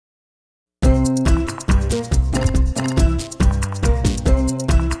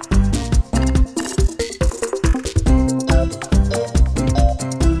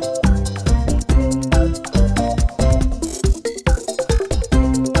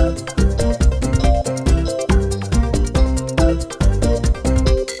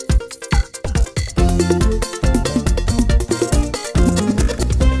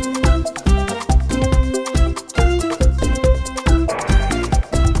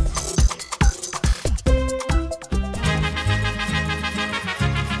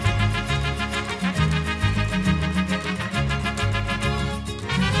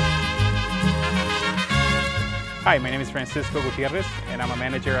Hi, my name is Francisco Gutierrez, and I'm a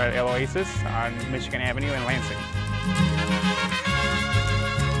manager at Oasis on Michigan Avenue in Lansing.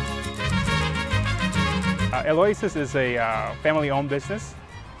 Oasis is a family-owned business.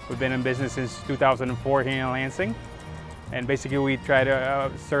 We've been in business since 2004 here in Lansing, and basically we try to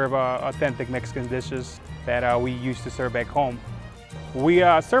serve authentic Mexican dishes that we used to serve back home. We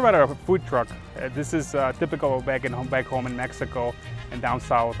serve out of a food truck. This is typical back home in Mexico and down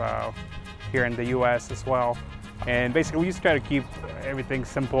south here in the U.S. as well. And basically we just try to keep everything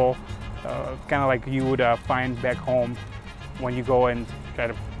simple, kind of like you would find back home when you go and try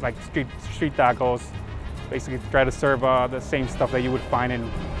to, like street tacos, basically try to serve the same stuff that you would find in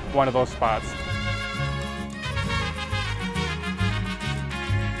one of those spots.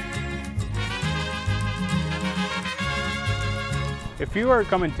 If you are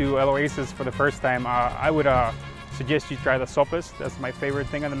coming to Oasis for the first time, I would suggest you try the sopas. That's my favorite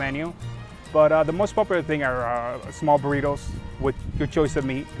thing on the menu. But the most popular thing are small burritos with your choice of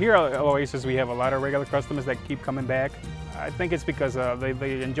meat. Here at Oasis, we have a lot of regular customers that keep coming back. I think it's because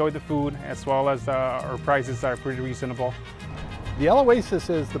they enjoy the food, as well as our prices are pretty reasonable. The Oasis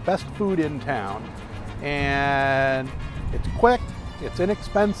is the best food in town, and it's quick, it's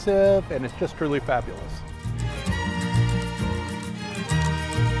inexpensive, and it's just truly fabulous.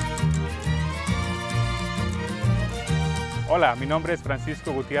 Hola, mi nombre es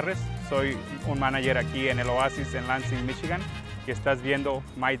Francisco Gutierrez. Soy un manager aquí en el Oasis en Lansing, Michigan, y estás viendo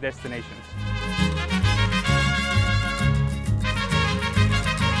My Destinations.